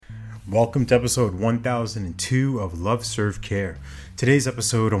Welcome to episode 1002 of Love Serve Care. Today's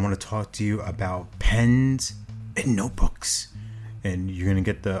episode, I want to talk to you about pens and notebooks. And you're going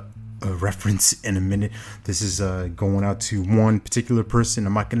to get the reference in a minute. This is going out to one particular person.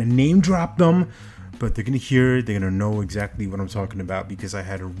 I'm not going to name drop them, but they're going to hear it. They're going to know exactly what I'm talking about because I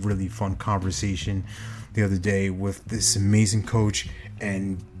had a really fun conversation the other day with this amazing coach,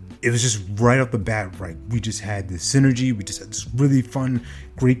 and it was just right off the bat, right? We just had this synergy. We just had this really fun,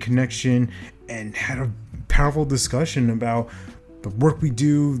 great connection, and had a powerful discussion about the work we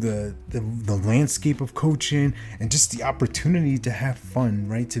do, the landscape of coaching, and just the opportunity to have fun,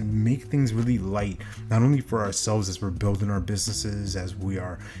 right? To make things really light, not only for ourselves as we're building our businesses, as we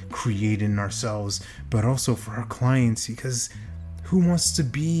are creating ourselves, but also for our clients, because who wants to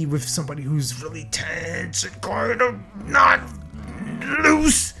be with somebody who's really tense and kind of not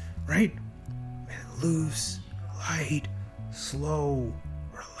loose? Right? Loose, light, slow,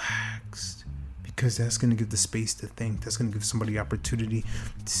 relaxed. Because that's going to give the space to think. That's going to give somebody opportunity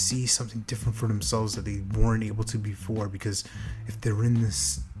to see something different for themselves that they weren't able to before. Because if they're in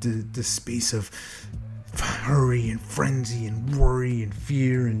this space of hurry and frenzy and worry and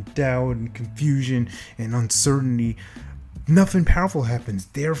fear and doubt and confusion and uncertainty, nothing powerful happens.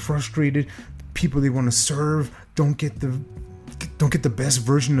 They're frustrated. People they want to serve don't get the best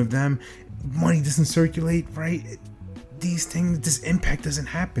version of them. Money doesn't circulate, right? These things, this impact doesn't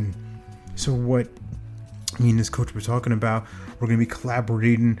happen. So what me and this coach were talking about, we're going to be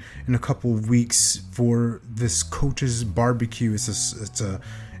collaborating in a couple of weeks for this coach's barbecue.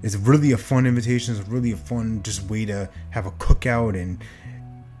 It's really a fun invitation. It's really a fun just way to have a cookout and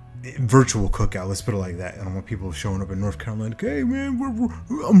virtual cookout. Let's put it like that. I don't want people showing up in North Carolina. Hey man,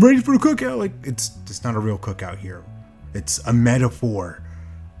 I'm ready for the cookout. Like it's not a real cookout here. It's a metaphor,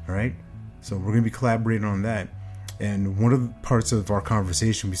 all right? So we're going to be collaborating on that. And one of the parts of our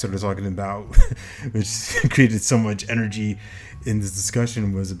conversation we started talking about, which created so much energy in this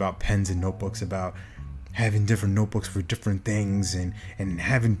discussion, was about pens and notebooks, about having different notebooks for different things and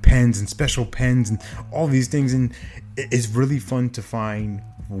having pens and special pens and all these things. And it's really fun to find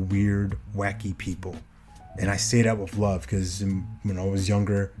weird, wacky people. And I say that with love because when I was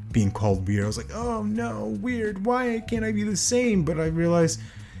younger, being called weird, I was like, oh no, weird. Why can't I be the same? But I realized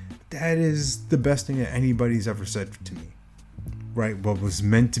that is the best thing that anybody's ever said to me, right? What was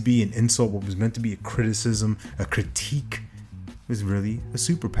meant to be an insult, what was meant to be a criticism, a critique, was really a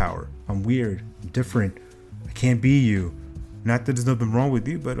superpower. I'm weird. I'm different. I can't be you. Not that there's nothing wrong with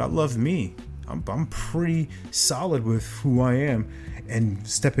you, but I love me. I'm pretty solid with who I am, and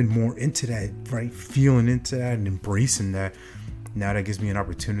stepping more into that, right? Feeling into that and embracing that. Now that gives me an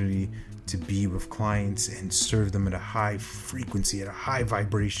opportunity to be with clients and serve them at a high frequency, at a high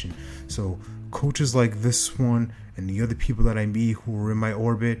vibration. So coaches like this one and the other people that I meet who are in my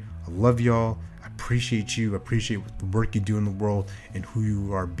orbit, I love y'all. I appreciate you. I appreciate the work you do in the world and who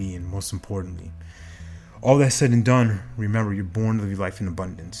you are being, most importantly. All that said and done, remember, you're born to live your life in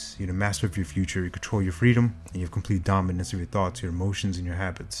abundance. You're the master of your future. You control your freedom, and you have complete dominance of your thoughts, your emotions, and your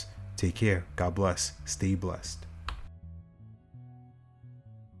habits. Take care. God bless. Stay blessed.